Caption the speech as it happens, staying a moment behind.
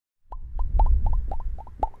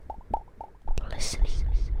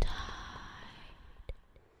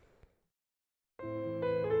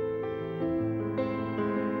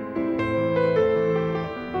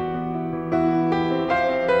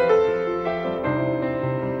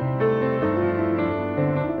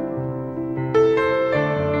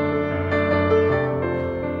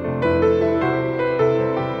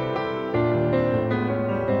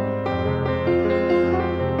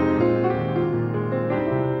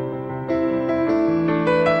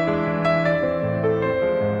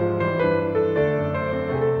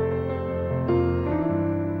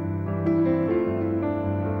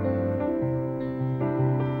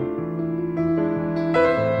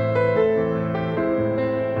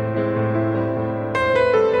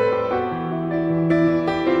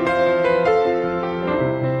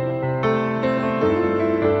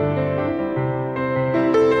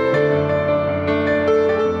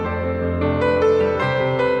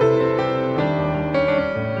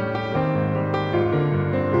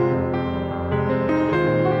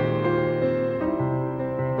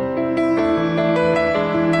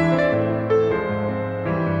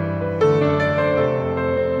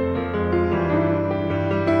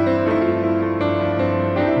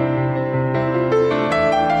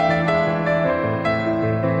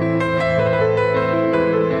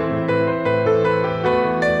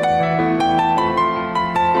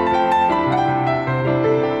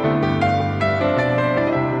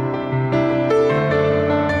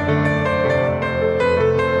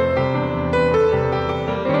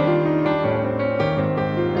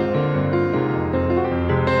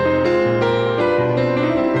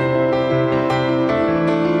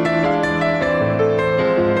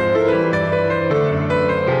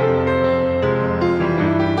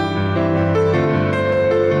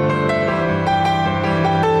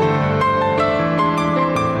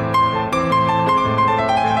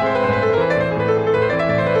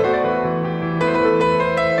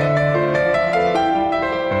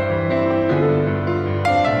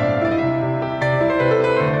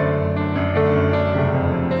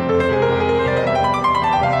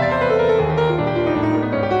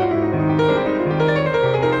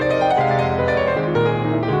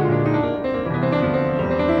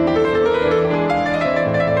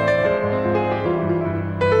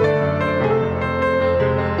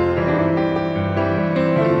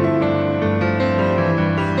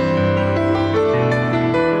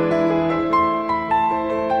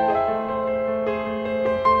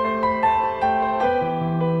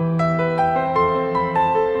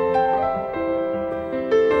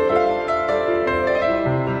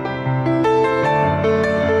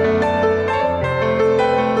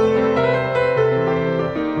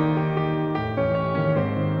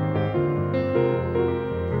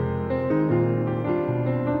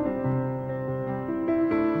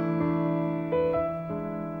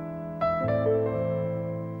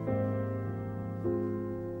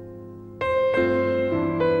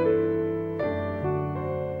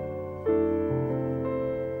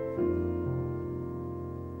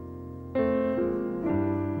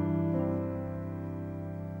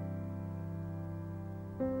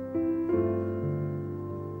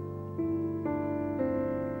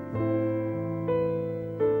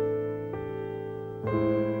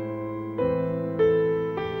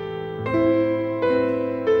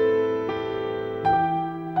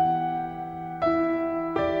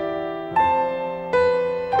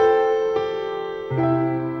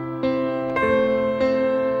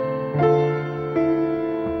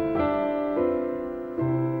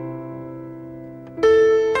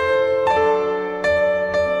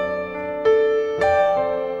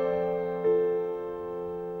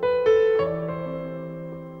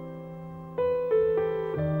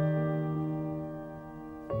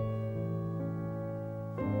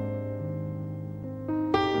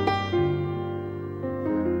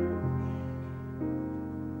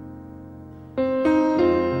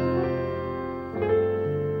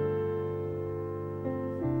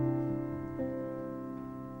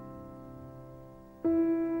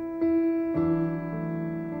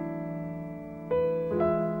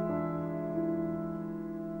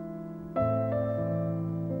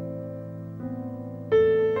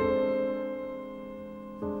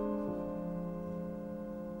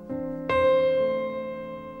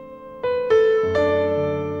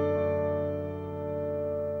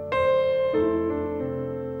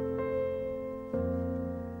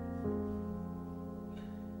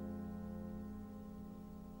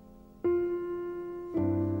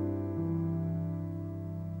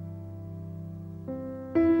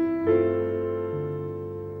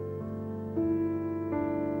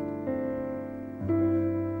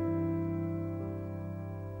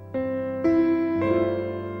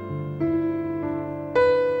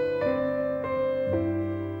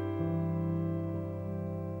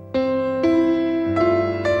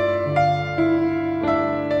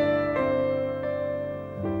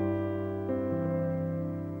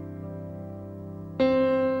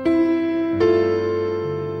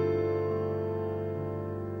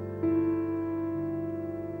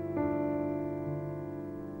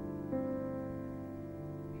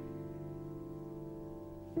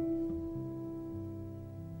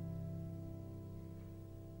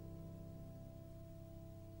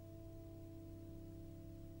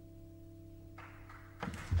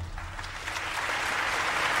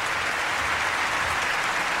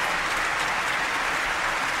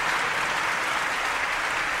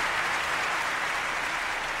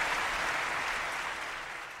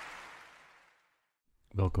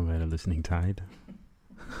Welkom bij de Listening Tide.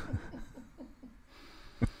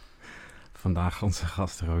 Vandaag onze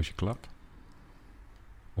gast Roosje Klap,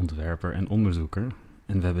 ontwerper en onderzoeker.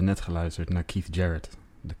 En we hebben net geluisterd naar Keith Jarrett,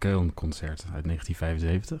 de Köln-concert uit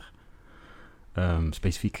 1975.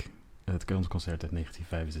 Specifiek het Köln-concert uit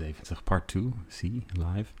 1975, part 2, C,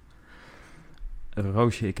 live.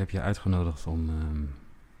 Roosje, ik heb je uitgenodigd om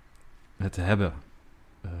het te hebben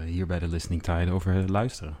hier bij de Listening Tide over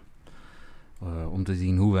luisteren. Om te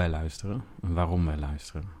zien hoe wij luisteren en waarom wij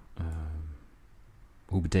luisteren.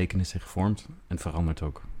 Hoe betekenis zich vormt en verandert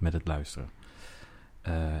ook met het luisteren.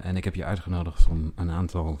 En ik heb je uitgenodigd om een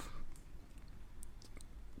aantal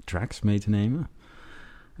tracks mee te nemen.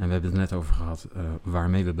 En we hebben het net over gehad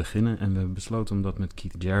waarmee we beginnen. En we hebben besloten om dat met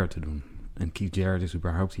Keith Jarrett te doen. En Keith Jarrett is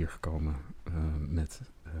überhaupt hier gekomen met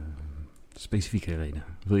specifieke redenen.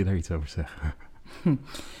 Wil je daar iets over zeggen?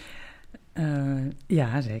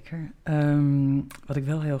 Ja, zeker. Wat ik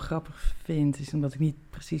wel heel grappig vind, is omdat ik niet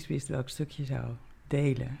precies wist welk stukje zou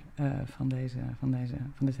delen van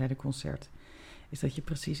dit hele concert, is dat je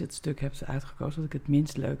precies het stuk hebt uitgekozen dat ik het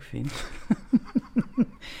minst leuk vind.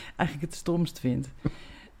 Eigenlijk het stomst vind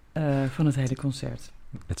van het hele concert.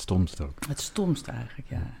 Het stomst ook. Het stomst eigenlijk,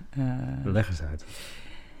 ja. Leg eens uit.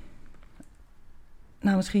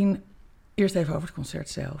 Nou, misschien eerst even over het concert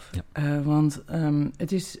zelf. Ja. Want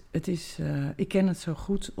ik ken het zo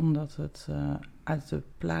goed omdat het uit de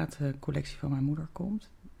platencollectie van mijn moeder komt.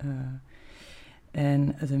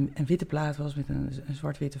 En het een witte plaat was met een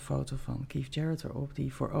zwart-witte foto van Keith Jarrett erop,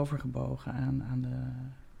 die voorovergebogen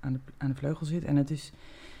aan de vleugel zit. En het is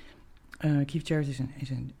Keith Jarrett is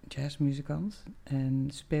een jazzmuzikant en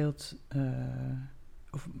speelt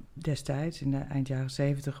destijds in de eind jaren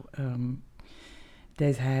 70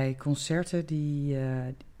 deed hij concerten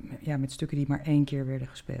met stukken die maar 1 keer werden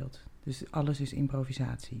gespeeld. Dus alles is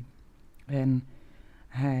improvisatie. En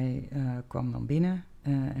hij kwam dan binnen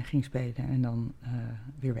en ging spelen en dan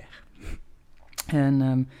weer weg.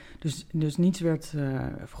 En dus niets werd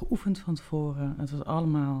geoefend van tevoren. Het was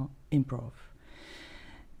allemaal improv.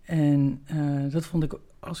 En dat vond ik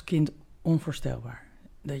als kind onvoorstelbaar.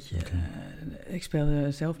 Ik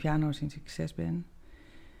speelde zelf piano sinds ik 6 ben.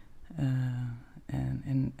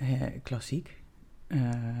 En klassiek.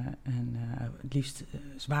 Het liefst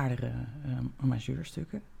zwaardere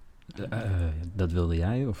majeurstukken. Dat wilde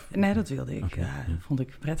jij? Of? Nee, dat wilde ik. Okay, ja. Vond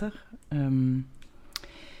ik prettig. En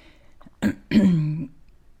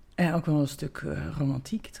ook wel een stuk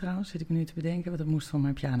romantiek trouwens, zit ik me nu te bedenken. Want dat moest van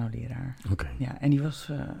mijn pianoleraar. Okay. Ja, en die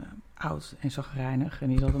was oud en chagrijnig. En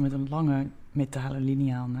die zat dan met een lange metalen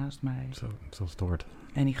liniaal naast mij. Zoals het hoort.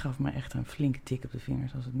 En die gaf me echt een flinke tik op de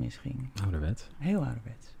vingers als het misging. Ouderwets. Heel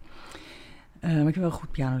ouderwets. Maar ik heb wel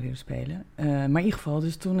goed piano leren spelen. Maar in ieder geval,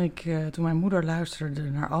 dus toen mijn moeder luisterde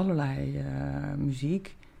naar allerlei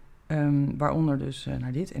muziek, waaronder dus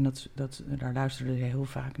naar dit, en daar luisterde ze heel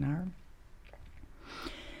vaak naar.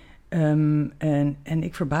 En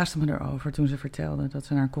ik verbaasde me erover toen ze vertelde dat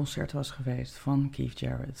ze naar een concert was geweest van Keith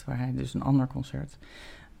Jarrett, waar hij dus een ander concert,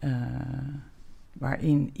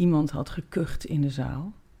 waarin iemand had gekucht in de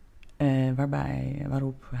zaal.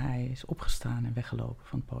 Waarop hij is opgestaan en weggelopen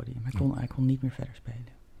van het podium. Hij kon niet meer verder spelen.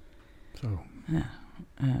 Zo. Ja,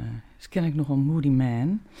 dus ken ik nog een moody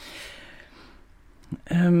man.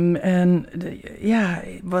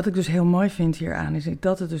 Wat ik dus heel mooi vind hieraan is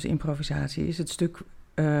dat het dus improvisatie is. Het stuk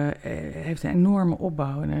heeft een enorme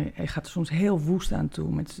opbouw en hij gaat er soms heel woest aan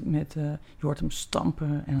toe. Je hoort hem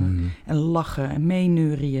stampen en lachen en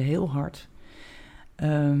meeneurien heel hard.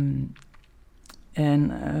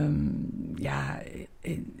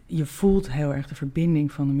 Je voelt heel erg de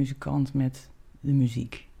verbinding van de muzikant met de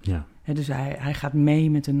muziek. Ja. Dus hij gaat mee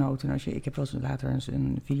met de noten. Ik heb wel eens later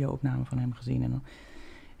een video-opname van hem gezien. En dan,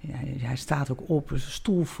 hij staat ook op, zijn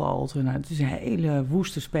stoel valt. En, het is een hele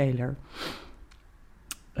woeste speler.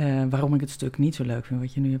 Waarom ik het stuk niet zo leuk vind,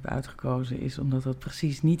 wat je nu hebt uitgekozen, is omdat dat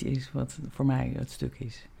precies niet is wat voor mij het stuk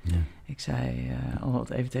is. Ja. Ik zei al wat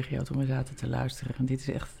even tegen jou toen we zaten te luisteren. En dit is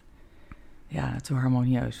echt te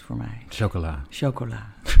harmonieus voor mij.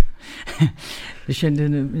 Chocola. Dus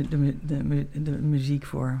de muziek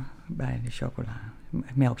bij de chocola.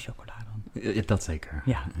 Melkchocola dan. Ja, dat zeker.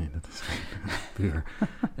 Ja. Nee, dat is puur.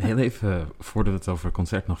 Heel even, voordat we het over het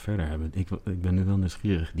concert nog verder hebben. Ik ben nu wel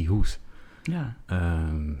nieuwsgierig. Die hoes. Ja.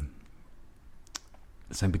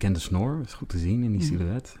 Zijn bekende snor is goed te zien in die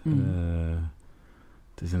silhouet.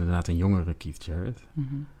 Het is inderdaad een jongere Keith Jarrett.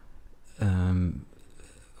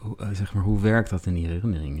 Hoe werkt dat in die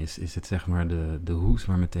herinnering? Is het zeg maar de hoes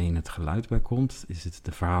waar meteen het geluid bij komt? Is het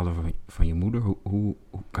de verhalen van je moeder? Hoe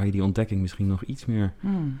kan je die ontdekking misschien nog iets meer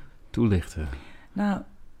toelichten? Nou,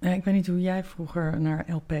 Ik weet niet hoe jij vroeger naar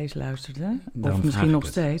LP's luisterde. Daarom Of misschien nog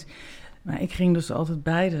het. steeds. Maar ik ging dus altijd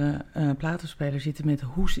bij de platenspeler zitten met de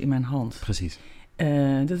hoes in mijn hand. Precies.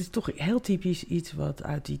 Dat is toch heel typisch iets wat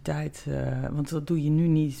uit die tijd... want dat doe je nu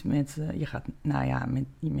niet met... je gaat,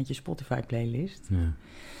 met je Spotify-playlist. Ja.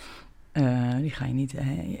 Die ga je niet...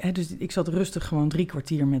 dus ik zat rustig gewoon 3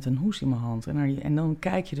 kwartier met een hoes in mijn hand. En dan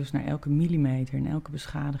kijk je dus naar elke millimeter en elke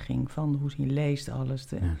beschadiging van de hoes. En je leest alles.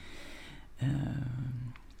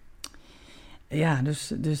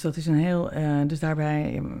 Dus dat is een heel... dus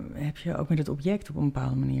daarbij heb je ook met het object op een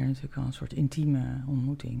bepaalde manier natuurlijk wel een soort intieme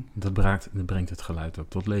ontmoeting. Dat brengt het geluid ook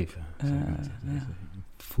tot leven. Ja.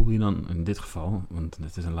 Voel je dan in dit geval, want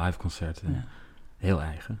het is een live concert, heel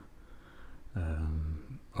eigen.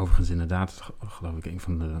 Overigens inderdaad, geloof ik, een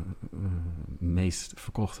van de meest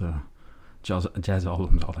verkochte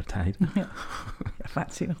jazzalbums aller tijden. Ja,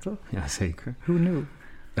 waanzinnig toch? Ja, zeker. Who knew?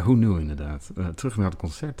 Who knew inderdaad. Terug naar het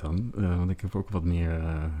concert dan, want ik heb ook wat meer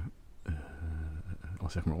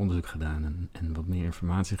onderzoek gedaan en wat meer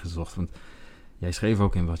informatie gezocht. Want jij schreef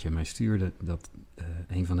ook in wat je mij stuurde dat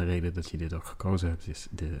een van de redenen dat je dit ook gekozen hebt is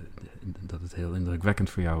dat het heel indrukwekkend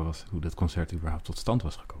voor jou was hoe dat concert überhaupt tot stand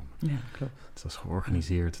was gekomen. Ja, klopt. Het was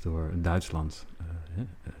georganiseerd door Duitsland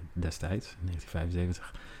destijds, in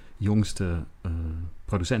 1975, jongste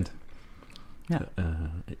producent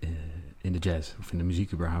in de jazz, of in de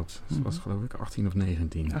muziek überhaupt. Ze was geloof ik 18 of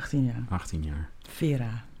 19. 18 jaar. 18 jaar.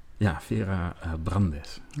 Vera. Ja, Vera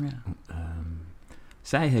Brandes. Ja.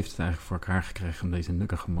 Zij heeft het eigenlijk voor elkaar gekregen om deze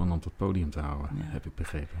nukkige man op het podium te houden, heb ik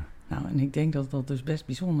begrepen. Nou, en ik denk dat dat dus best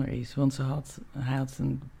bijzonder is. Want hij had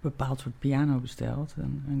een bepaald soort piano besteld.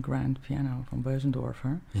 Een grand piano van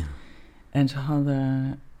Beusendorfer. Ja. En ze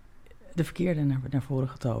hadden de verkeerde naar voren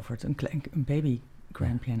getoverd. Een baby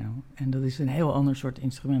grand piano. En dat is een heel ander soort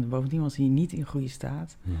instrument. Bovendien was hij niet in goede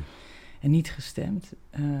staat. Ja. En niet gestemd.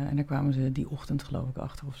 En daar kwamen ze die ochtend geloof ik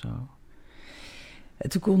achter of zo.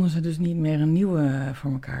 Toen konden ze dus niet meer een nieuwe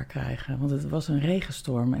voor elkaar krijgen. Want het was een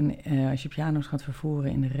regenstorm. En als je piano's gaat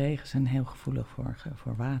vervoeren in de regen... zijn heel gevoelig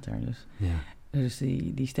voor water. Dus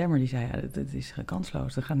die stemmer die zei... het is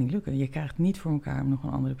kansloos, dat gaat niet lukken. Je krijgt niet voor elkaar om nog een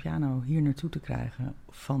andere piano hier naartoe te krijgen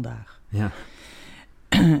vandaag. Ja.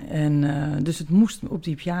 Dus het moest op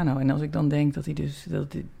die piano. En als ik dan denk dat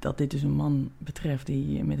dit dus een man betreft...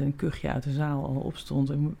 die met een kuchje uit de zaal al opstond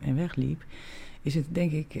en wegliep... is het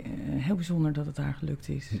denk ik heel bijzonder dat het daar gelukt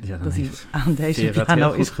is. Ja, dat hij aan deze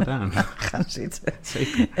piano is gedaan. gaan zitten.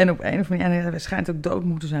 Zeker. En op een of andere manier, hij schijnt ook dood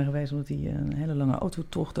moeten zijn geweest... omdat hij een hele lange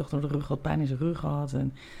autotocht achter de rug had, pijn in zijn rug gehad.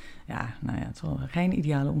 En het zal geen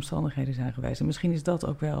ideale omstandigheden zijn geweest. En misschien is dat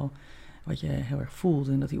ook wel wat je heel erg voelt...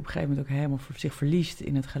 en dat hij op een gegeven moment ook helemaal zich verliest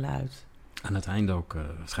in het geluid. Aan het einde ook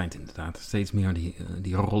schijnt inderdaad steeds meer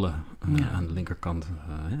die rollen aan de linkerkant...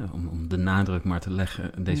 om de nadruk maar te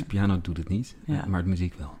leggen. Deze piano doet het niet, maar de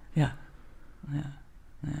muziek wel. Ja.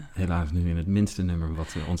 Helaas nu in het minste nummer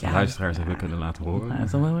wat onze luisteraars hebben kunnen laten horen. Het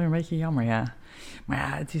is dan wel weer een beetje jammer, ja. Maar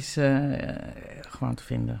ja, het is gewoon te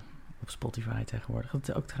vinden op Spotify tegenwoordig. Dat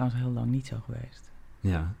is ook trouwens heel lang niet zo geweest.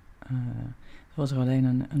 Ja. Er was er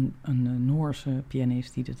alleen een Noorse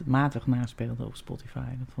pianist die het matig naspeelde op Spotify.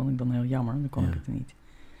 Dat vond ik dan heel jammer, dan kon ik het niet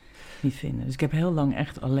vinden. Dus ik heb heel lang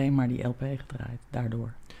echt alleen maar die LP gedraaid,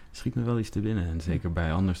 daardoor. Schiet me wel iets te binnen. En zeker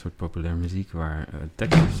bij ander soort populair muziek waar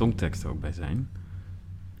songteksten ook bij zijn.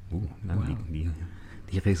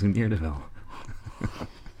 Die resoneerde wel.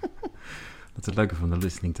 Dat is het leuke van de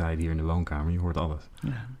listening tide hier in de woonkamer. Je hoort alles,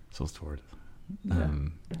 zoals het hoort.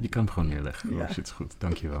 Je kan hem gewoon neerleggen. Ja. Shit is goed,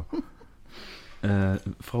 dankjewel.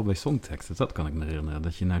 Vooral bij songteksten, dat kan ik me herinneren.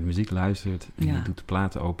 Dat je naar de muziek luistert en je doet de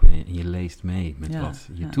platen open en je leest mee met wat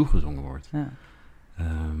je toegezongen wordt. Ja.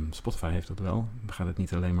 Spotify heeft dat wel. We gaan het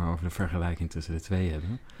niet alleen maar over de vergelijking tussen de twee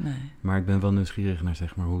hebben. Nee. Maar ik ben wel nieuwsgierig naar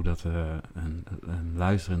zeg maar, hoe dat een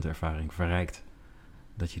luisterende ervaring verrijkt.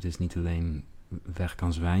 Dat je dus niet alleen weg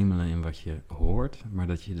kan zwijmelen in wat je hoort, maar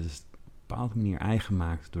dat je dus op een bepaalde manier eigen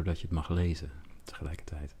maakt doordat je het mag lezen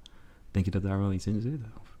tegelijkertijd. Denk je dat daar wel iets in zit?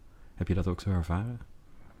 Of heb je dat ook zo ervaren?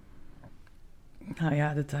 Nou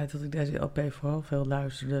ja, de tijd dat ik deze LP vooral veel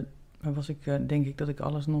luisterde, was ik denk ik dat ik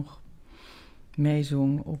alles nog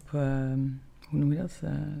meezong op, hoe noem je dat?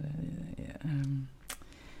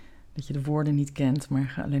 Dat je de woorden niet kent,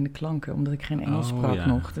 maar alleen de klanken, omdat ik geen Engels sprak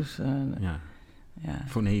nog. Dus,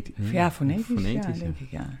 Fonetisch. Ja, fonetisch, denk ik,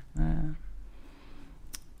 ja.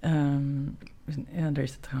 Er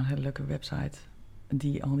is trouwens een hele leuke website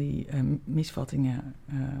die al die misvattingen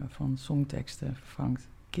van songteksten vervangt.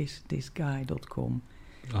 KissThisGuy.com.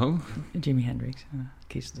 Oh? Jimi Hendrix,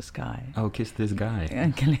 Kiss the Sky. Oh, Kiss This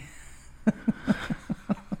Guy.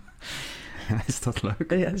 Ja, is dat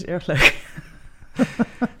leuk? Ja, dat is erg leuk.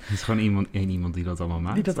 Het is gewoon één iemand die dat allemaal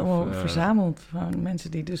maakt? Die dat allemaal verzamelt van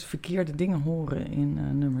mensen die dus verkeerde dingen horen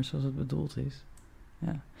in nummers zoals het bedoeld is.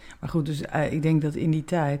 Ja. Maar goed, dus ik denk dat in die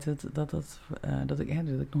tijd dat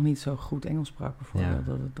ik nog niet zo goed Engels sprak bijvoorbeeld,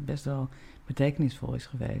 dat het best wel betekenisvol is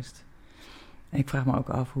geweest. En ik vraag me ook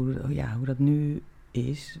af hoe dat nu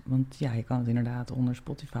is. Want ja, je kan het inderdaad onder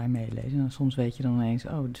Spotify meelezen. En soms weet je dan ineens,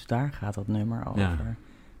 dus daar gaat dat nummer over. Ja. Dat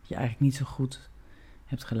je eigenlijk niet zo goed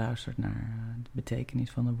hebt geluisterd naar de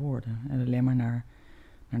betekenis van de woorden. En alleen maar naar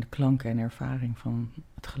de klanken en ervaring van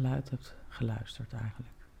het geluid hebt geluisterd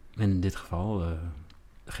eigenlijk. En in dit geval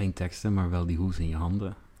geen teksten, maar wel die hoes in je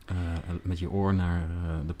handen. Met je oor naar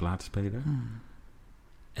de platenspeler.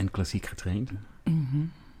 En klassiek getraind.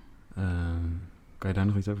 Mm-hmm. Kan je daar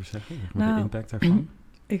nog iets over zeggen? Met de impact daarvan?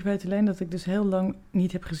 Ik weet alleen dat ik dus heel lang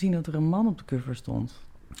niet heb gezien dat er een man op de cover stond.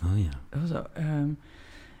 Oh ja. Dat was,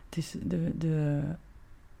 het is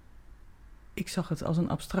ik zag het als een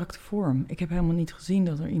abstracte vorm. Ik heb helemaal niet gezien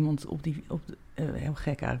dat er iemand heel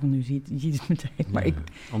gek eigenlijk, want nu zie je het meteen. Maar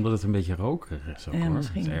omdat het een beetje rokerig is ook, hoor.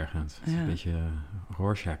 Misschien. Het is ergens. Het is een beetje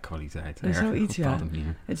Roosje kwaliteit. Zoiets, ja.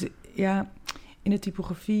 Het in de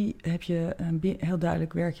typografie heb je heel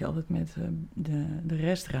duidelijk werk je altijd met de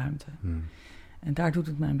restruimte. En daar doet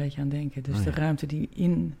het me een beetje aan denken. Dus de ruimte die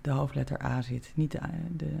in de hoofdletter A zit, niet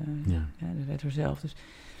de letter zelf. Dus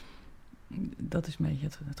dat is een beetje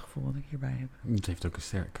het gevoel dat ik hierbij heb. Het heeft ook een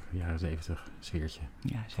sterk jaren 70 sfeertje,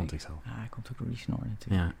 vond ik zo. Ja, hij komt ook door die snor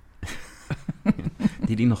natuurlijk. Ja.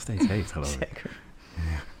 die nog steeds heeft, geloof ik. Zeker.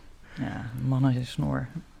 Ja, mannen is snor.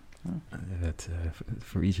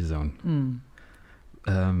 For each his own.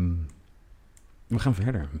 We gaan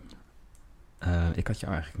verder. Ik had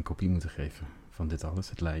jou eigenlijk een kopie moeten geven van dit alles,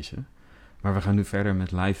 het lijstje. Maar we gaan nu verder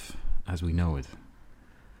met Life as We Know It.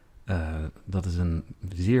 Dat is een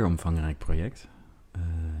zeer omvangrijk project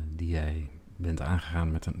die jij bent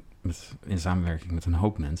aangegaan in samenwerking met een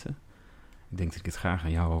hoop mensen. Ik denk dat ik het graag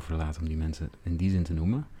aan jou overlaat om die mensen in die zin te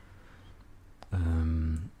noemen.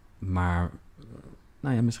 Maar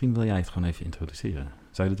misschien wil jij het gewoon even introduceren.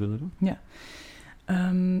 Zou je dat willen doen? Ja.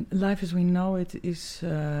 Life as We Know It is...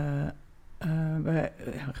 wij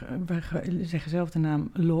zeggen zelf de naam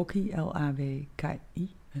LAWKI, L-A-W-K-I.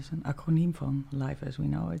 Dat is een acroniem van Life as We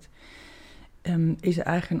Know It. Is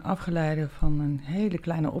eigenlijk een afgeleide van een hele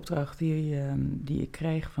kleine opdracht die ik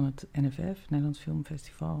kreeg van het NFF, Nederlands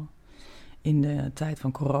Filmfestival, in de tijd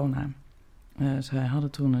van corona. Zij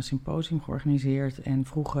hadden toen een symposium georganiseerd en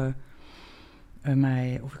vroegen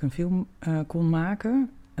mij of ik een film kon maken,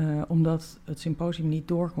 omdat het symposium niet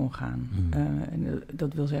door kon gaan. En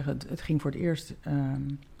dat wil zeggen, het ging voor het eerst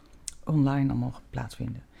online allemaal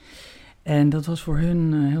plaatsvinden. En dat was voor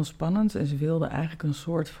hun heel spannend. En ze wilden eigenlijk een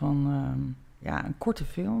soort van een korte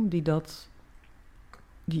film die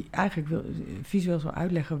eigenlijk visueel zou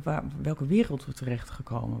uitleggen welke wereld we terecht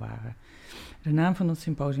gekomen waren. De naam van dat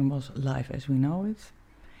symposium was Life as We Know It.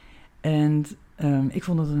 En ik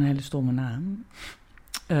vond het een hele stomme naam.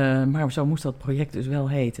 Maar zo moest dat project dus wel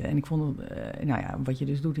heten. En ik vond het, wat je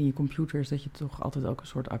dus doet in je computer is dat je toch altijd ook een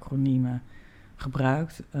soort acroniemen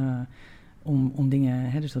gebruikt. Om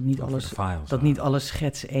dingen, dus dat niet alles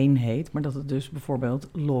schets 1 heet, maar dat het dus bijvoorbeeld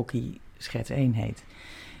LAWKI schets 1 heet.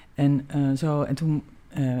 En toen,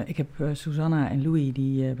 ik heb Susanna en Louis,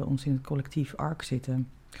 die bij ons in het collectief ARC zitten,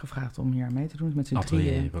 gevraagd om hier mee te doen. Met z'n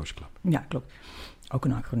drieën. Roosje, Klap. Ja, klopt. Ook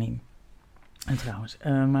een acroniem. En trouwens,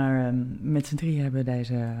 maar met z'n drieën hebben we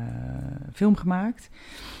deze film gemaakt.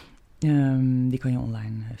 Die kan je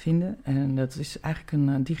online vinden. En dat is eigenlijk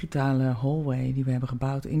een digitale hallway die we hebben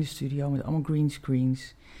gebouwd in de studio met allemaal green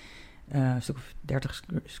screens. Een stuk of 30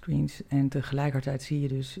 screens. En tegelijkertijd zie je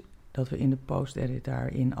dus dat we in de post-edit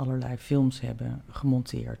daarin allerlei films hebben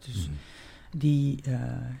gemonteerd. Dus die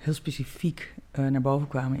heel specifiek naar boven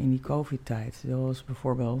kwamen in die COVID-tijd. Zoals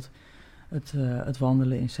bijvoorbeeld het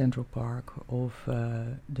wandelen in Central Park of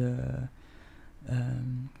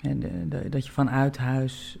dat je vanuit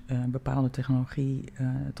huis bepaalde technologie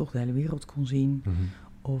toch de hele wereld kon zien.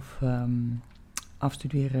 Of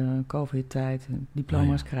afstuderen, COVID-tijd,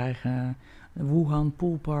 diploma's krijgen, de Wuhan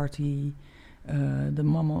poolparty,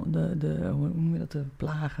 hoe noem je dat, de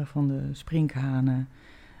plagen van de sprinkhanen,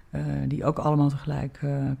 die ook allemaal tegelijk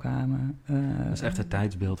kwamen. Dat is echt het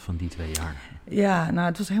tijdsbeeld van die 2 jaar. Ja,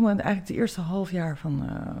 het was helemaal eigenlijk het eerste halfjaar van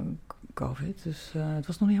COVID. Dus het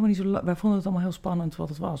was nog helemaal niet zo lang. Wij vonden het allemaal heel spannend wat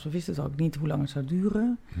het was. We wisten het ook niet hoe lang het zou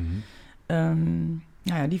duren.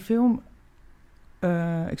 Die film...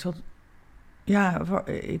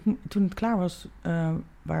 toen het klaar was...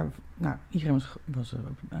 iedereen was er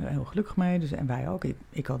heel gelukkig mee. Dus, en wij ook.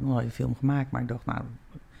 Ik had nog nooit een film gemaakt, maar ik dacht,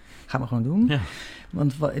 gaan we gewoon doen. Ja.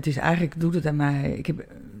 Want het is eigenlijk, doet het aan mij... Ik heb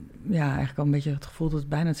eigenlijk al een beetje het gevoel dat het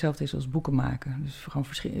bijna hetzelfde is als boeken maken. Dus gewoon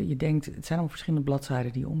je denkt, het zijn allemaal verschillende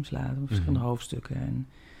bladzijden die je omslaat. Verschillende hoofdstukken. En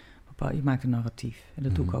je maakt een narratief. En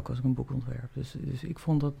dat doe ik ook als ik een boek ontwerp. Dus ik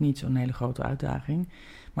vond dat niet zo'n hele grote uitdaging.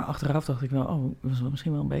 Maar achteraf dacht ik wel, het was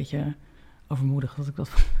misschien wel een beetje overmoedig dat ik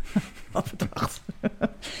dat had bedacht.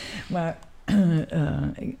 Maar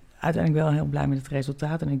uiteindelijk wel heel blij met het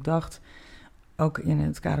resultaat. En ik dacht, ook in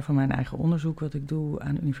het kader van mijn eigen onderzoek... wat ik doe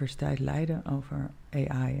aan de Universiteit Leiden over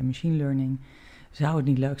AI en machine learning... zou het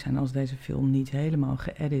niet leuk zijn als deze film niet helemaal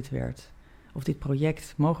geëdit werd... of dit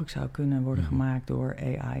project mogelijk zou kunnen worden gemaakt door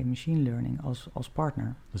AI en machine learning als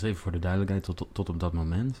partner. Dus even voor de duidelijkheid, tot op dat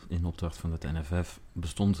moment, in opdracht van het NFF...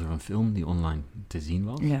 bestond er een film die online te zien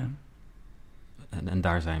was. Ja. En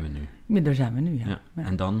daar zijn we nu. Ja, daar zijn we nu, ja.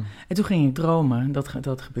 En dan? En toen ging ik dromen,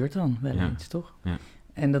 dat gebeurt dan wel eens, toch? Ja.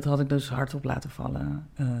 En dat had ik dus hardop laten vallen,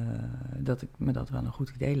 dat me dat wel een goed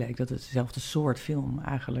idee leek. Dat het dezelfde soort film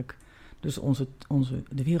eigenlijk dus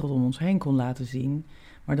de wereld om ons heen kon laten zien...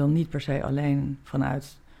 maar dan niet per se alleen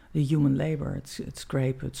vanuit de human labor, het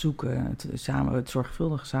scrapen, het zoeken, het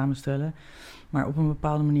zorgvuldig samenstellen... maar op een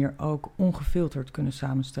bepaalde manier ook ongefilterd kunnen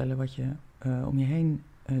samenstellen wat je om je heen...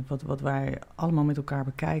 Wat wij allemaal met elkaar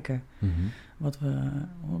bekijken,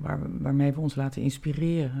 waarmee we ons laten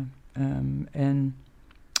inspireren. En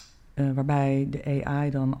waarbij de AI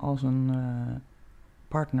dan als een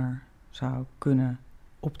partner zou kunnen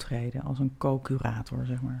optreden, als een co-curator,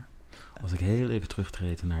 zeg maar. Als ik heel even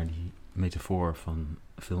terugtreed naar die metafoor van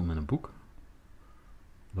film en een boek,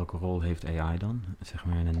 welke rol heeft AI dan, zeg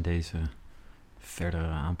maar, in deze verdere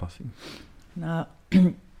aanpassing? Nou...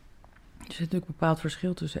 Er zit natuurlijk een bepaald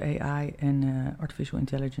verschil tussen AI en artificial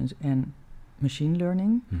intelligence en machine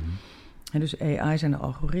learning. En dus AI zijn de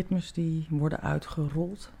algoritmes die worden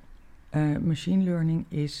uitgerold. Machine learning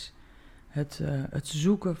is het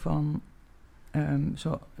zoeken van,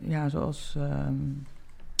 zoals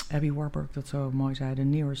Abby Warburg dat zo mooi zei, the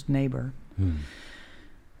nearest neighbor.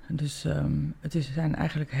 Dus zijn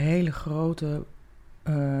eigenlijk hele grote,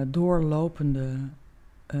 doorlopende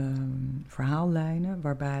verhaallijnen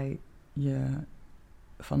waarbij je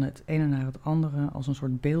van het ene naar het andere als een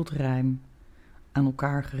soort beeldrijm aan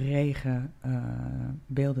elkaar geregen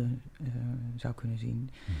beelden zou kunnen zien.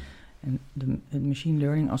 En het machine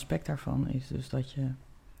learning aspect daarvan is dus dat je,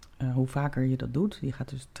 hoe vaker je dat doet, je gaat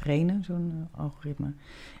dus trainen, zo'n algoritme,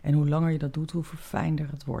 en hoe langer je dat doet, hoe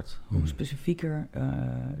verfijnder het wordt. Hoe specifieker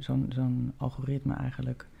zo'n algoritme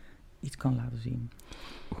eigenlijk iets kan laten zien.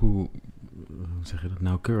 Hoe zeg je dat,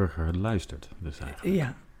 nauwkeuriger het luistert dus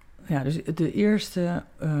eigenlijk? Ja, dus de eerste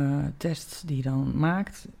tests die je dan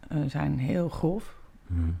maakt zijn heel grof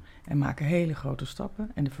en maken hele grote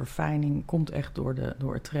stappen. En de verfijning komt echt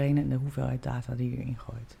door het trainen en de hoeveelheid data die je erin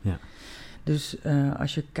gooit. Ja. Dus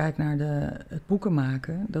als je kijkt naar het boeken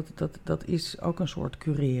maken, dat is ook een soort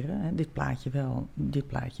cureren. Hè. Dit plaatje wel, dit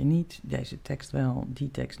plaatje niet, deze tekst wel,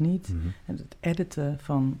 die tekst niet. En het editen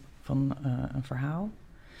van een verhaal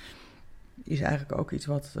is eigenlijk ook iets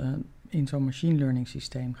wat in zo'n machine learning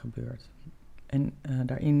systeem gebeurt. En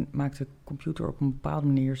daarin maakt de computer op een bepaalde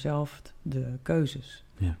manier zelf de keuzes.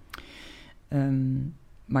 Ja.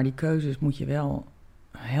 Maar die keuzes moet je wel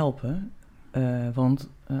helpen. Want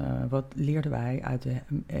wat leerden wij uit de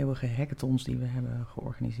eeuwige hackathons die we hebben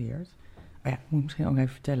georganiseerd? Ik moet misschien ook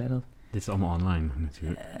even vertellen dat... Dit is allemaal online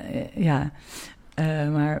natuurlijk.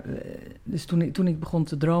 Dus toen ik begon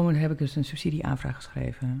te dromen, heb ik dus een subsidieaanvraag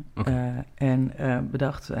geschreven. Okay. En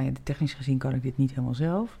bedacht, technisch gezien kan ik dit niet helemaal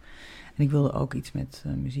zelf. En ik wilde ook iets met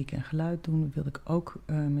muziek en geluid doen. Dat wilde ik ook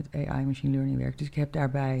met AI machine learning werken. Dus ik heb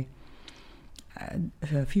daarbij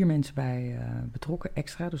 4 mensen bij betrokken,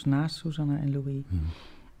 extra. Dus naast Susanna en Louis.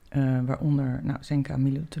 Waaronder Zenka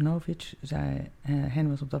Milutinovic. Hen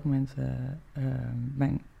was op dat moment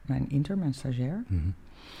mijn intern, mijn stagiair.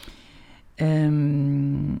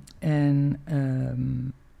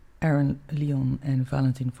 Aaron Leon en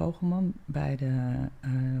Valentin Vogelman. Beide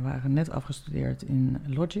waren net afgestudeerd in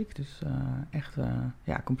Logic. Dus echt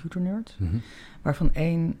computernerds. Waarvan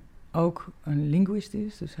één ook een linguist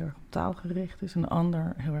is. Dus heel erg op taal gericht is. En de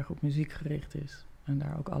ander heel erg op muziek gericht is. En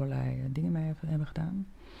daar ook allerlei dingen mee hebben gedaan.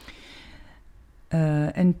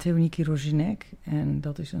 En Teoniki Rozinek. En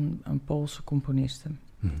dat is een Poolse componiste.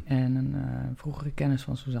 En een vroegere kennis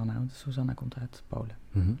van Susanna, want Susanna komt uit Polen.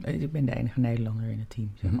 Ik ben de enige Nederlander in het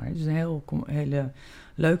team, zeg maar. Het is een hele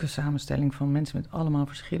leuke samenstelling van mensen met allemaal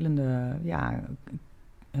verschillende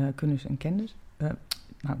kundes en kennis.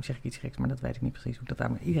 Zeg ik iets geks, maar dat weet ik niet precies hoe dat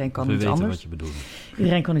daar... Iedereen kan iets anders. Wat je bedoelt.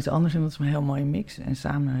 Iedereen kan iets anders en dat is een heel mooie mix. En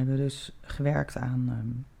samen hebben we dus gewerkt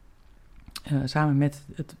aan Samen met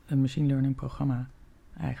het machine learning programma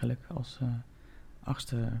eigenlijk als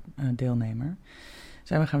 8e deelnemer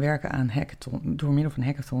zijn we gaan werken aan door middel van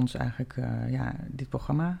hackathons eigenlijk dit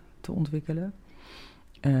programma te ontwikkelen.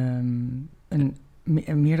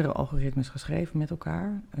 Meerdere algoritmes geschreven met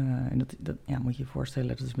elkaar. En dat moet je je voorstellen,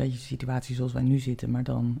 dat is een beetje de situatie zoals wij nu zitten, maar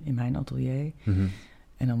dan in mijn atelier. Mhm.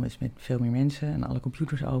 En dan is met veel meer mensen en alle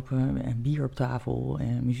computers open en bier op tafel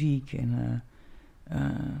en muziek. En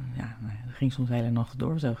dat ging soms de hele nacht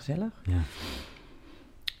door, was heel gezellig. Ja.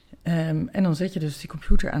 En dan zet je dus die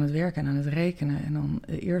computer aan het werken en aan het rekenen. En dan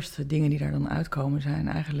de eerste dingen die daar dan uitkomen zijn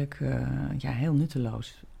eigenlijk heel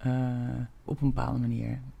nutteloos. Op een bepaalde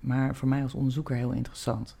manier. Maar voor mij als onderzoeker heel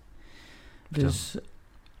interessant. Dus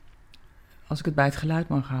als ik het bij het geluid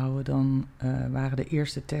mag houden, dan waren de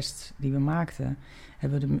eerste tests die we maakten,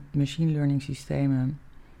 hebben we de machine learning systemen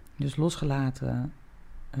dus losgelaten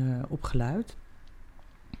op geluid.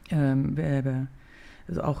 We hebben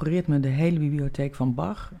het algoritme de hele bibliotheek van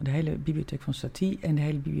Bach, de hele bibliotheek van Satie en de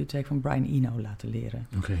hele bibliotheek van Brian Eno laten leren.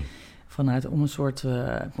 Oké. Vanuit om een soort,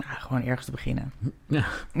 gewoon ergens te beginnen. Ja,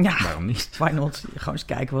 waarom niet? Why not? Gewoon eens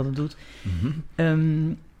kijken wat het doet.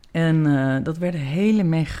 Mm-hmm. Dat werden hele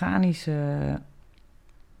mechanische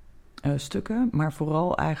stukken, maar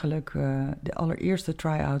vooral eigenlijk de allereerste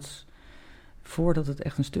try-outs, voordat het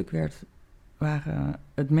echt een stuk werd, waren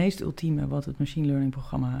het meest ultieme wat het machine learning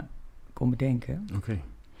programma kon bedenken. Oké.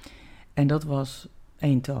 En dat was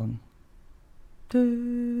 1 toon.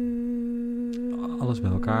 Alles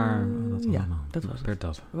bij elkaar? Dat was het.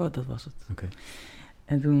 Dat was het. Oké.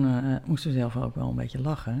 En toen moesten we zelf ook wel een beetje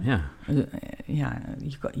lachen. Ja.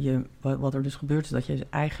 Wat er dus gebeurt is dat je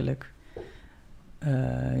eigenlijk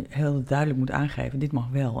heel duidelijk moet aangeven, dit mag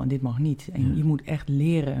wel en dit mag niet. En je moet echt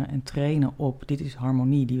leren en trainen op, dit is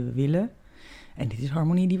harmonie die we willen en dit is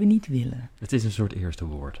harmonie die we niet willen. Het is een soort eerste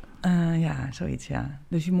woord. Zoiets, ja.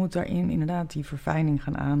 Dus je moet daarin inderdaad die verfijning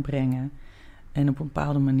gaan aanbrengen en op een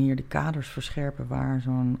bepaalde manier de kaders verscherpen waar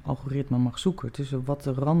zo'n algoritme mag zoeken. Tussen wat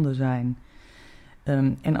de randen zijn.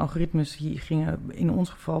 En algoritmes die gingen in ons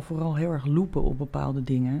geval vooral heel erg loopen op bepaalde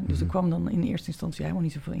dingen. Dus er kwam dan in eerste instantie helemaal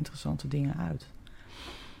niet zoveel interessante dingen uit.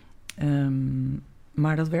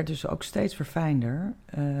 Maar dat werd dus ook steeds verfijnder.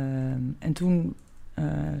 En toen,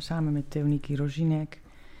 samen met Theoniki Rozinek,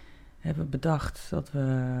 hebben we bedacht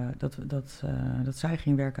dat zij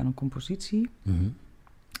ging werken aan een compositie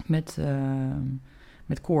met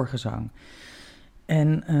koorgezang.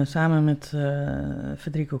 En samen met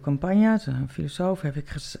Federico Campagna, een filosoof, heb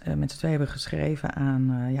ik met z'n twee hebben geschreven aan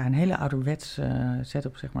een hele ouderwets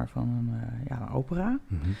setup, zeg maar, van een opera.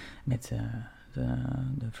 Mm-hmm. Met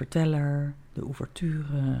de verteller, de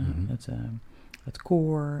ouverture, het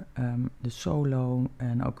koor, de solo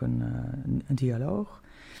en ook een dialoog.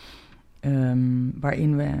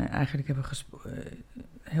 Waarin we eigenlijk hebben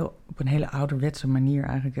op een hele ouderwetse manier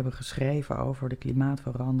eigenlijk hebben geschreven over de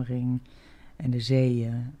klimaatverandering en de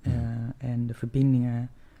zeeën en de verbindingen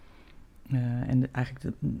en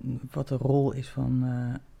eigenlijk wat de rol is van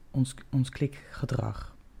ons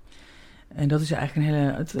klikgedrag. En dat is eigenlijk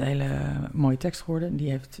een hele mooie tekst geworden. Die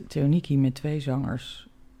heeft Theoniki met 2 zangers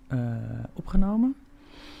opgenomen.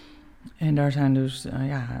 En daar zijn dus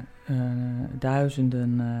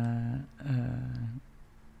duizenden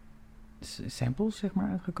samples, zeg maar,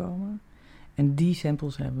 uitgekomen. En die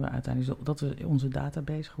samples hebben we uiteindelijk, dat is onze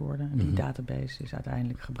database geworden. En die database is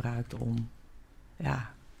uiteindelijk gebruikt om,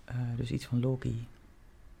 dus iets van Loki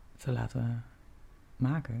te laten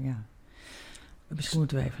maken, ja. Misschien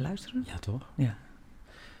moeten we even luisteren. Ja, toch? Ja.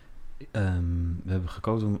 We hebben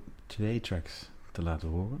gekozen om 2 tracks te laten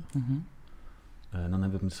horen. Mm-hmm. Dan hebben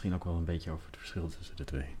we het misschien ook wel een beetje over het verschil tussen de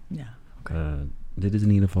 2. Ja, oké. Dit is in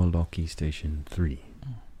ieder geval Loki Station 3.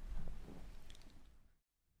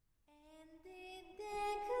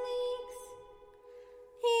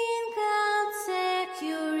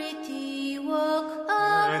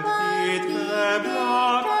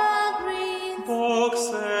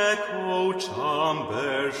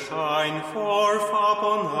 Shine forth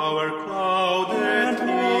upon our clouded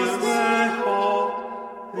hills the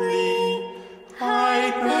holy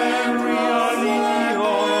hyper-reality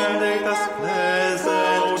on data's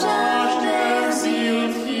pleasant wonders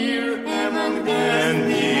you'll hear among them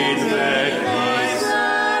in the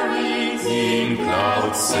hills in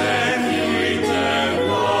cloud security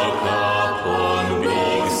walk upon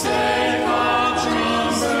big sacred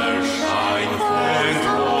chambers shine and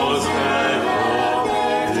close the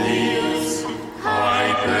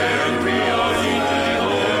hyper-reality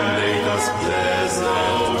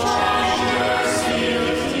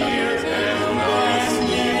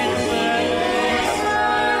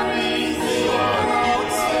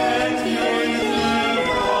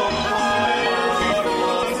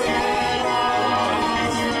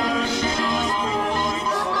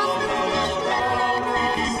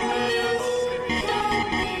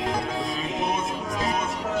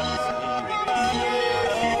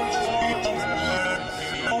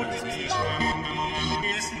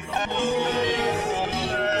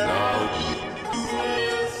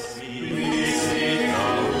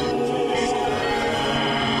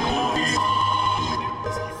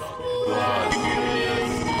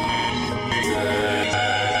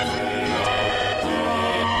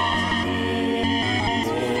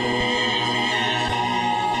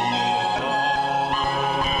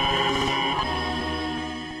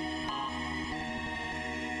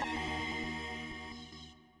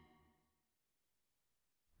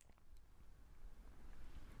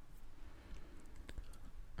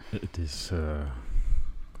Het is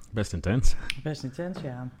best intens. Best intens,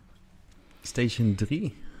 ja. Station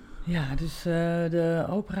 3. Ja, dus de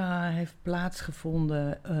opera heeft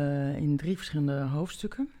plaatsgevonden in 3 verschillende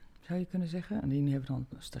hoofdstukken, zou je kunnen zeggen. En die hebben we dan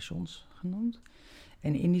stations genoemd.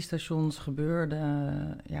 En in die stations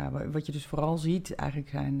gebeurde, wat je dus vooral ziet, eigenlijk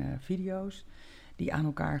zijn video's die aan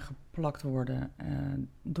elkaar geplakt worden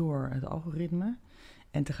door het algoritme.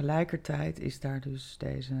 En tegelijkertijd is daar dus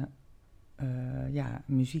deze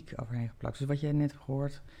muziek overheen geplakt. Dus wat je net hebt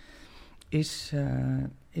gehoord is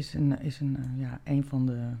een van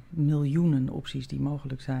de miljoenen opties die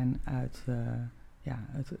mogelijk zijn uit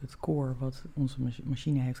het koor wat onze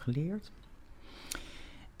machine heeft geleerd.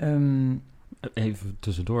 Even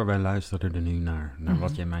tussendoor, wij luisteren er nu naar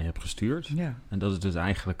wat jij mij hebt gestuurd. Ja. En dat is dus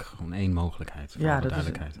eigenlijk gewoon 1 mogelijkheid, voor alle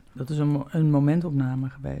duidelijkheid. Dat is een momentopname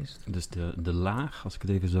geweest. Dus de laag, als ik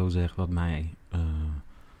het even zo zeg, wat mij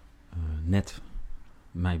net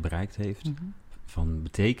bereikt heeft, van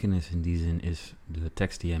betekenis in die zin is de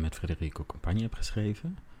tekst die jij met Federico Campagne hebt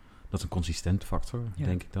geschreven. Dat is een consistent factor,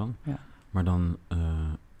 denk ik dan. Ja. Maar dan,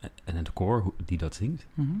 en het koor die dat zingt,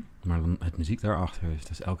 maar dan het muziek daarachter is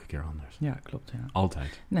dus elke keer anders. Ja, klopt, ja.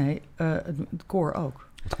 Altijd? Nee, het koor ook.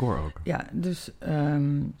 Het koor ook? Ja, dus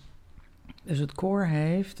het koor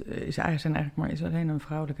is alleen een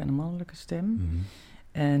vrouwelijke en een mannelijke stem. Mm-hmm.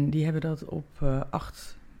 En die hebben dat op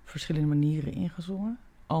 8 verschillende manieren ingezongen.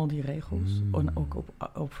 Al die regels. En ook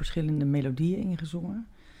op verschillende melodieën ingezongen.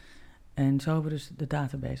 En zo hebben we dus de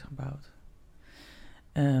database gebouwd.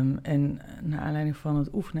 En naar aanleiding van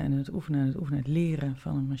het oefenen, het leren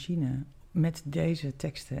van een machine met deze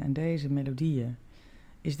teksten en deze melodieën,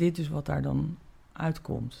 is dit dus wat daar dan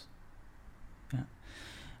uitkomt. Ja.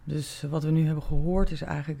 Dus wat we nu hebben gehoord is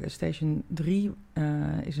eigenlijk Station 3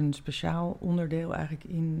 is een speciaal onderdeel eigenlijk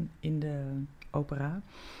in de opera.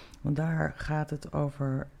 Want daar gaat het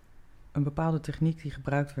over een bepaalde techniek die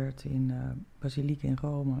gebruikt werd in basilieken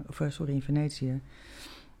in Venetië.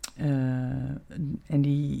 En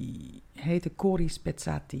die heette cori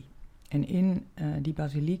spezzati. En in die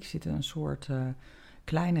basiliek zitten een soort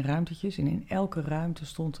kleine ruimtetjes. En in elke ruimte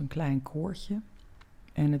stond een klein koortje.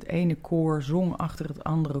 En het ene koor zong achter het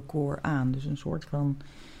andere koor aan. Dus een soort van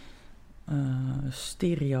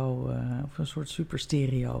stereo, of een soort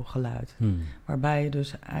superstereo geluid. Waarbij je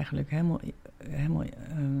dus eigenlijk helemaal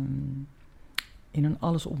in een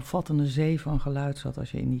allesomvattende zee van geluid zat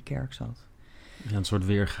als je in die kerk zat. Ja, een soort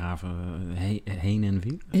weergave heen en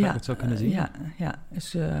weer, zou ik het zo kunnen zien? Ja.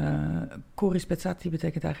 Dus cori spezzati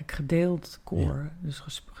betekent eigenlijk gedeeld koor, dus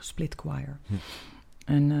gesplit choir. Ja.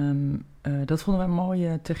 En dat vonden we een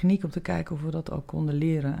mooie techniek om te kijken of we dat ook konden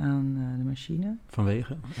leren aan de machine.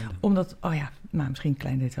 Vanwege? Omdat, misschien een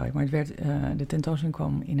klein detail, maar de tentoonstelling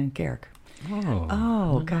kwam in een kerk.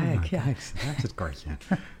 Kijk, ja. Kijk, daar is het kartje.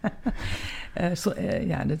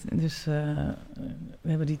 We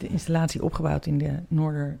hebben die installatie opgebouwd in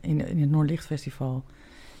het Noordlichtfestival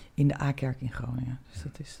in de A-kerk in Groningen. Dus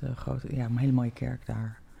dat is een hele mooie kerk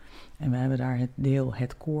daar. En we hebben daar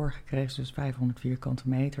het koor gekregen, dus 500 vierkante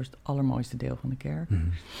meter, het allermooiste deel van de kerk.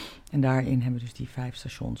 Mm-hmm. En daarin hebben we dus die 5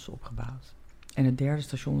 stations opgebouwd. En het 3e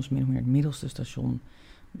station is min of meer het middelste station.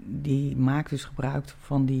 Die maakt dus gebruik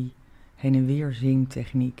van die heen en weer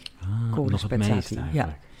zingtechniek. Nog het meest eigenlijk.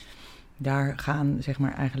 Ja. Daar gaan zeg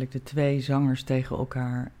maar eigenlijk de 2 zangers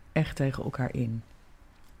echt tegen elkaar in.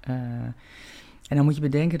 En dan moet je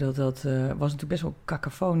bedenken dat was natuurlijk best wel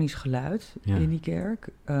kakafonisch geluid in die kerk.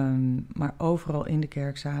 Maar overal in de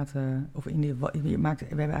kerk zaten, we hebben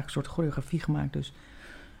eigenlijk een soort choreografie gemaakt. Dus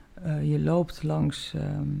je loopt langs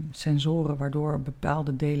sensoren waardoor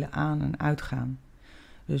bepaalde delen aan en uitgaan.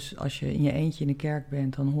 Dus als je in je eentje in de kerk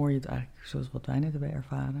bent, dan hoor je het eigenlijk zoals wat wij net hebben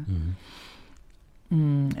ervaren.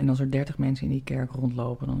 Mm-hmm. En als er 30 mensen in die kerk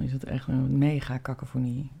rondlopen, dan is het echt een mega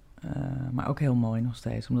cacophonie. Maar ook heel mooi nog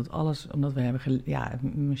steeds. Omdat we hebben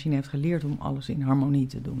de machine heeft geleerd om alles in harmonie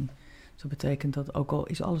te doen. Dus dat betekent dat ook al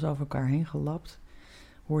is alles over elkaar heen gelapt,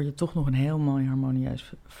 hoor je toch nog een heel mooi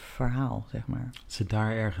harmonieus verhaal, zeg maar. Zit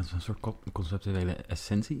daar ergens een soort conceptuele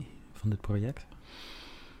essentie van dit project?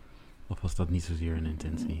 Of was dat niet zozeer een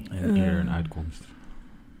intentie en eerder een uitkomst?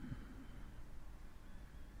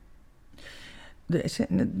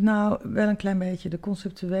 Wel een klein beetje. De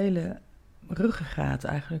conceptuele ruggengraat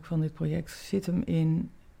eigenlijk van dit project zit hem in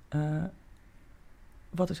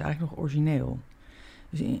wat is eigenlijk nog origineel.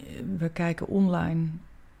 Dus we kijken online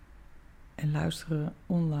en luisteren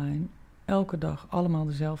online elke dag allemaal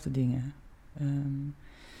dezelfde dingen.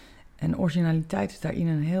 En originaliteit is daarin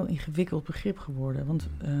een heel ingewikkeld begrip geworden. Want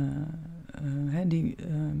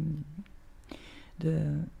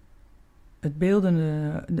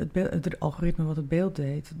het algoritme wat het beeld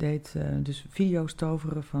deed dus video's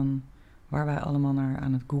toveren van waar wij allemaal naar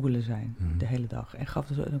aan het googlen zijn de hele dag. En gaf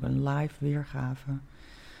dus ook een live weergave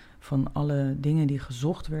van alle dingen die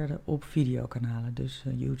gezocht werden op videokanalen. Dus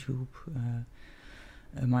YouTube,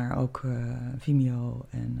 maar ook Vimeo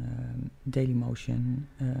en Dailymotion.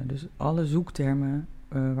 Dus alle zoektermen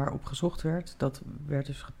waarop gezocht werd, dat werd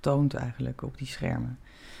dus getoond eigenlijk op die schermen.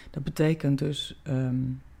 Dat betekent dus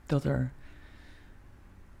dat er,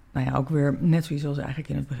 nou ja, ook weer net zoiets als eigenlijk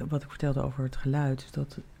in het begin, wat ik vertelde over het geluid,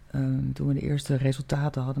 dat toen we de eerste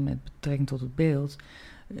resultaten hadden met betrekking tot het beeld,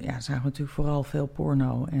 zagen we natuurlijk vooral veel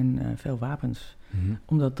porno en veel wapens. Mm-hmm.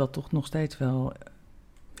 Omdat dat toch nog steeds wel,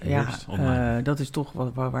 dat is toch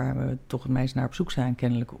waar we toch het meest naar op zoek zijn,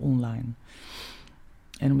 kennelijk online.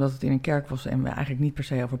 En omdat het in een kerk was en we eigenlijk niet per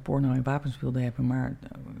se over porno en wapens wilden hebben, maar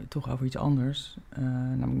toch over iets anders,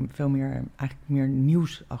 namelijk veel meer, eigenlijk meer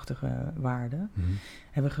nieuwsachtige waarden,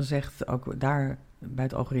 hebben we gezegd, ook daar bij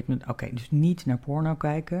het algoritme, oké, dus niet naar porno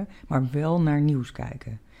kijken, maar wel naar nieuws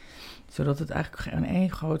kijken. Zodat het eigenlijk een één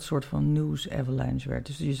groot soort van nieuws-avalanche werd.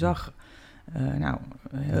 Dus je zag,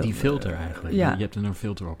 die filter eigenlijk. Je hebt er een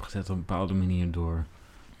filter op gezet op een bepaalde manier door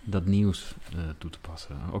dat nieuws toe te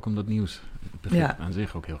passen. Ook omdat nieuws aan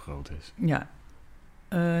zich ook heel groot is. Ja.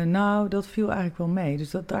 Dat viel eigenlijk wel mee.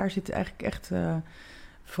 Dus daar zit eigenlijk echt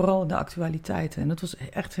vooral de actualiteiten. En dat was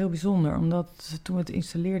echt heel bijzonder. Omdat toen we het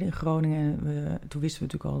installeerden in Groningen, toen wisten we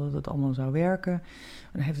natuurlijk al dat het allemaal zou werken.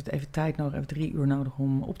 Dan heeft het even tijd nodig, even 3 uur nodig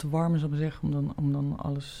om op te warmen, zou ik maar zeggen. Om dan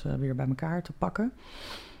alles weer bij elkaar te pakken.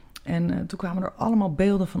 En toen kwamen er allemaal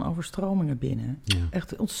beelden van overstromingen binnen. Ja.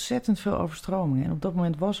 Echt ontzettend veel overstromingen. En op dat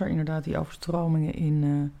moment was er inderdaad die overstromingen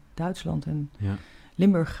in Duitsland en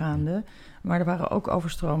Limburg gaande. Ja. Maar er waren ook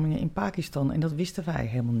overstromingen in Pakistan. En dat wisten wij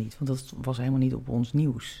helemaal niet. Want dat was helemaal niet op ons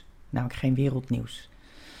nieuws. Namelijk geen wereldnieuws.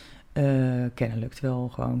 Kennelijk. Terwijl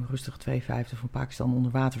gewoon rustig 2/5 van Pakistan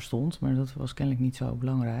onder water stond. Maar dat was kennelijk niet zo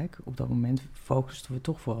belangrijk. Op dat moment focusten we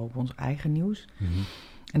toch vooral op ons eigen nieuws. Mm-hmm.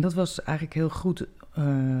 En dat was eigenlijk heel goed.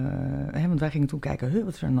 Want wij gingen toen kijken,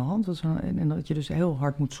 wat is er aan de hand? En dat je dus heel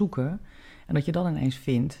hard moet zoeken. En dat je dan ineens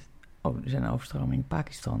vindt, er zijn overstromingen in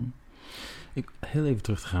Pakistan. Heel even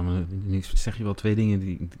terug te gaan, maar nu zeg je wel 2 dingen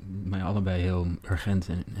die mij allebei heel urgent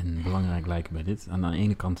en belangrijk lijken bij dit. Aan de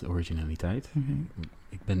ene kant de originaliteit. Mm-hmm.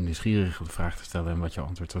 Ik ben nieuwsgierig om de vraag te stellen en wat jouw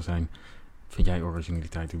antwoord zou zijn. Vind jij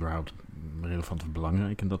originaliteit überhaupt relevant of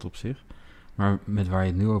belangrijk in dat opzicht? Maar met waar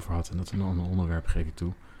je het nu over had, en dat is een ander onderwerp, geef ik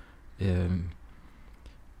toe.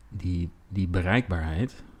 Die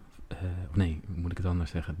bereikbaarheid, moet ik het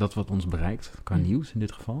anders zeggen, dat wat ons bereikt, qua nieuws in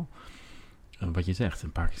dit geval, wat je zegt,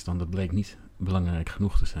 in Pakistan, dat bleek niet belangrijk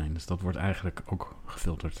genoeg te zijn. Dus dat wordt eigenlijk ook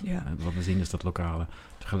gefilterd. Ja. Wat we zien is dat lokale.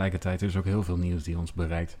 Tegelijkertijd is er ook heel veel nieuws die ons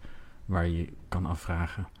bereikt, waar je kan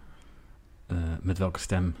afvragen met welke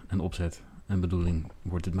stem en opzet en bedoeling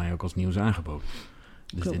wordt het mij ook als nieuws aangeboden.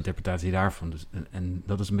 Dus klopt. De interpretatie daarvan. Dus, en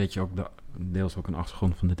dat is een beetje ook deels ook een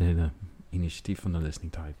achtergrond van dit hele initiatief van de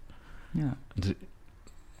Listening Type. Ja. Dus,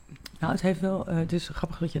 het heeft wel. Het is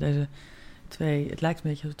grappig dat je deze 2. Het lijkt een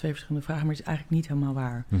beetje op 2 verschillende vragen, maar het is eigenlijk niet helemaal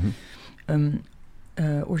waar. Mm-hmm.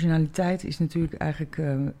 Originaliteit is natuurlijk eigenlijk.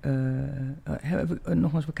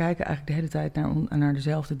 Nogmaals, we kijken eigenlijk de hele tijd naar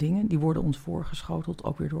dezelfde dingen. Die worden ons voorgeschoteld,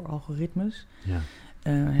 ook weer door algoritmes. Ja.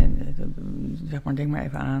 Denk maar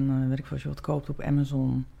even aan, als je wat koopt op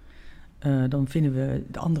Amazon, dan vinden we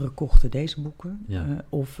de andere kochten deze boeken. Ja.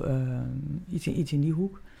 Of iets in die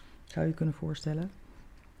hoek, zou je kunnen voorstellen.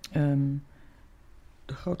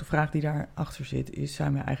 De grote vraag die daarachter zit is,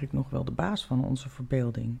 zijn wij eigenlijk nog wel de baas van onze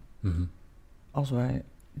verbeelding? Mm-hmm. Als wij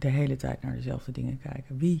de hele tijd naar dezelfde dingen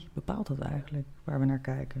kijken. Wie bepaalt dat eigenlijk, waar we naar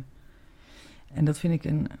kijken? En dat vind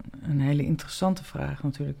ik een hele interessante vraag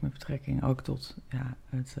natuurlijk, met betrekking ook tot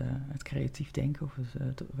het creatief denken. Want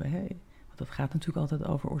dat gaat natuurlijk altijd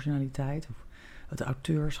over originaliteit of het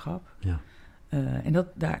auteurschap. Ja. En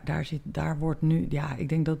daar wordt nu, ik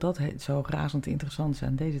denk dat zo razend interessant is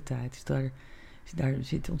aan deze tijd. Dus daar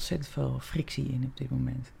zit ontzettend veel frictie in op dit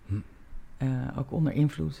moment. Ook onder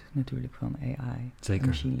invloed natuurlijk van AI. Zeker. En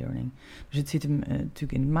machine learning. Dus het zit hem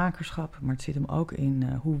natuurlijk in het makerschap, maar het zit hem ook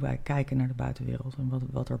in hoe wij kijken naar de buitenwereld en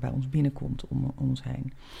wat er bij ons binnenkomt om ons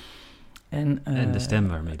heen. En de stem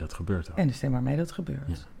waarmee dat gebeurt ook. En de stem waarmee dat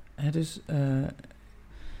gebeurt. Ja. Dus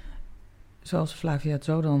zoals Flavia het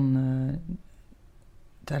zo dan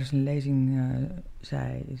tijdens een lezing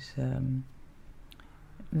zei, is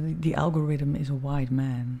the algorithm is a white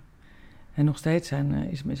man. En nog steeds zijn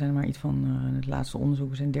er maar iets van, het laatste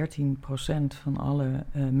onderzoek zijn 13% van alle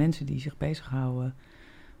mensen die zich bezighouden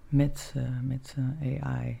met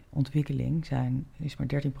AI-ontwikkeling, is maar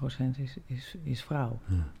 13% is vrouw.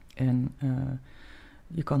 Ja. En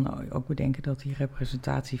je kan ook bedenken dat die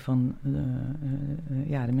representatie van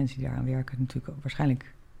de mensen die daaraan werken natuurlijk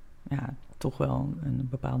waarschijnlijk toch wel een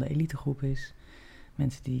bepaalde elitegroep is.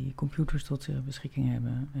 Mensen die computers tot hun beschikking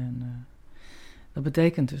hebben. En dat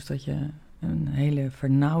betekent dus dat je een hele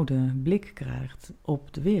vernauwde blik krijgt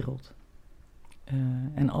op de wereld.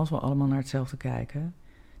 En als we allemaal naar hetzelfde kijken,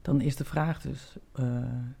 dan is de vraag dus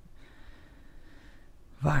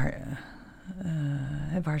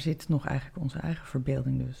waar zit nog eigenlijk onze eigen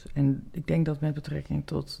verbeelding dus? En ik denk dat met betrekking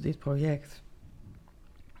tot dit project,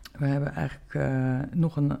 we hebben eigenlijk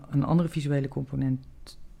nog een andere visuele component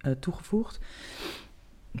toegevoegd.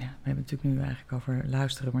 Ja, we hebben het natuurlijk nu eigenlijk over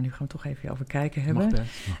luisteren, maar nu gaan we toch even over kijken hebben.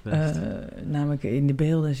 Mag best. Namelijk in de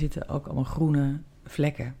beelden zitten ook allemaal groene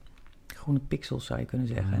vlekken. Groene pixels zou je kunnen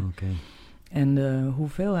zeggen. Okay. En de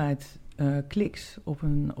hoeveelheid kliks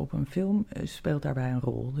op een film speelt daarbij een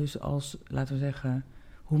rol. Dus als, laten we zeggen,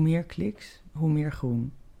 hoe meer kliks, hoe meer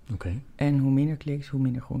groen. Okay. En hoe minder kliks, hoe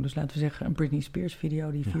minder groen. Dus laten we zeggen, een Britney Spears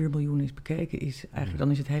video die 4 miljoen is bekeken, is eigenlijk,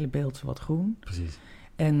 dan is het hele beeld zowat groen. Precies.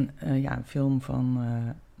 En een film van,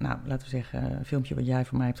 laten we zeggen, een filmpje wat jij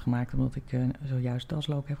voor mij hebt gemaakt, omdat ik zojuist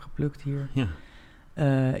daslook heb geplukt hier,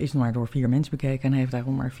 is nog maar door 4 mensen bekeken en heeft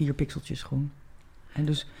daarom maar 4 pixeltjes groen. En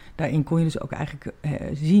dus daarin kon je dus ook eigenlijk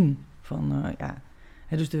zien van,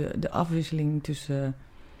 dus de afwisseling tussen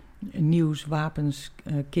nieuws, wapens,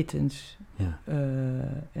 kittens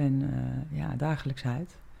en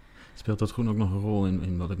dagelijksheid. Speelt dat groen ook nog een rol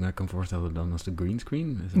in wat ik mij kan voorstellen dan als de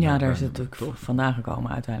greenscreen? Daar is het natuurlijk vandaan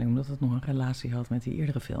gekomen uiteindelijk, omdat het nog een relatie had met die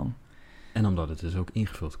eerdere film. En omdat het dus ook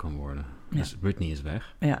ingevuld kan worden. Ja. Dus Britney is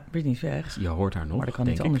weg. Ja, Britney is weg. Je hoort haar nog, maar dat kan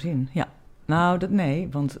niet anders in. Ja. Nou, nee,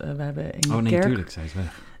 want we hebben in de kerk... tuurlijk, zij is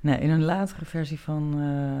weg. Nee, in een latere versie van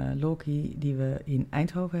Loki die we in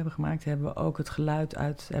Eindhoven hebben gemaakt, hebben we ook het geluid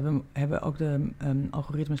hebben ook de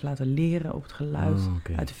algoritmes laten leren op het geluid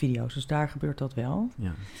uit de video's. Dus daar gebeurt dat wel.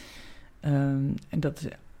 Ja. En dat is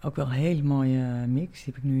ook wel een hele mooie mix.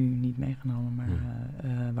 Die heb ik nu niet meegenomen, maar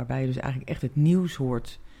waarbij je dus eigenlijk echt het nieuws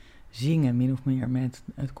hoort zingen, min of meer met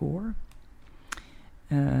het koor.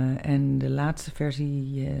 En de laatste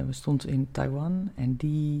versie stond in Taiwan en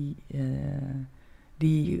die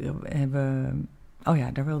hebben...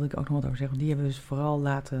 daar wilde ik ook nog wat over zeggen. Die hebben we dus vooral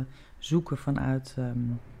laten zoeken vanuit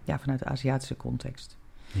de Aziatische context.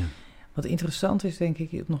 Ja. Wat interessant is, denk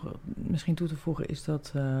ik, nog misschien toe te voegen, is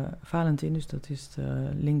dat Valentin, dus dat is de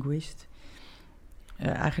linguist,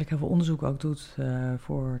 eigenlijk heel veel onderzoek ook doet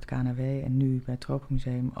voor het KNW en nu bij het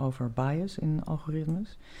Tropenmuseum over bias in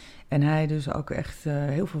algoritmes. En hij dus ook echt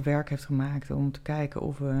heel veel werk heeft gemaakt om te kijken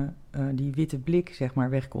of we die witte blik, zeg maar,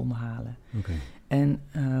 weg konden halen. Okay. En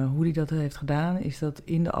hoe hij dat heeft gedaan, is dat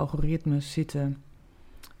in de algoritmes zitten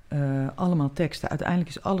allemaal teksten. Uiteindelijk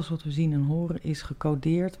is alles wat we zien en horen is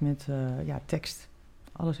gecodeerd met tekst.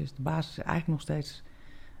 Alles is de basis, eigenlijk nog steeds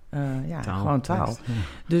gewoon taal. Tekst, ja.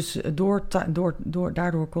 Dus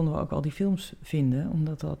daardoor konden we ook al die films vinden,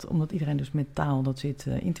 omdat iedereen dus met taal dat zit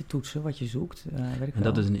in te toetsen wat je zoekt.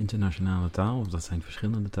 Dat is een internationale taal, of dat zijn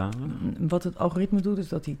verschillende talen? Wat het algoritme doet, is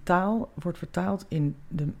dat die taal wordt vertaald in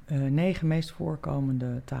de 9 meest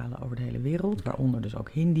voorkomende talen over de hele wereld, waaronder dus ook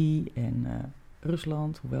Hindi en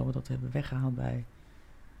Rusland, hoewel we dat hebben weggehaald bij...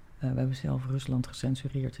 we hebben zelf Rusland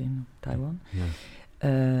gecensureerd in Taiwan.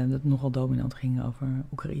 Ja. Dat nogal dominant ging over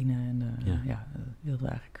Oekraïne en dat wilden we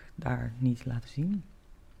eigenlijk daar niet laten zien.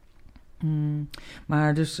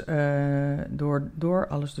 Maar dus door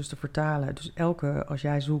alles dus te vertalen, dus als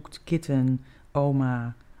jij zoekt kitten,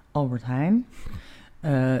 oma, Albert Heijn,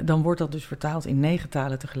 dan wordt dat dus vertaald in 9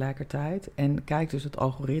 talen tegelijkertijd en kijkt dus het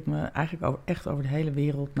algoritme eigenlijk echt over de hele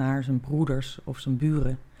wereld naar zijn broeders of zijn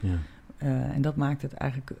buren. Ja. En dat maakt het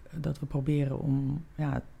eigenlijk dat we proberen om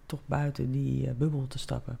toch buiten die bubbel te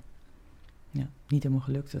stappen. Ja, niet helemaal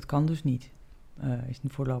gelukt. Dat kan dus niet. Is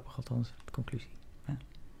niet voorlopig althans de conclusie.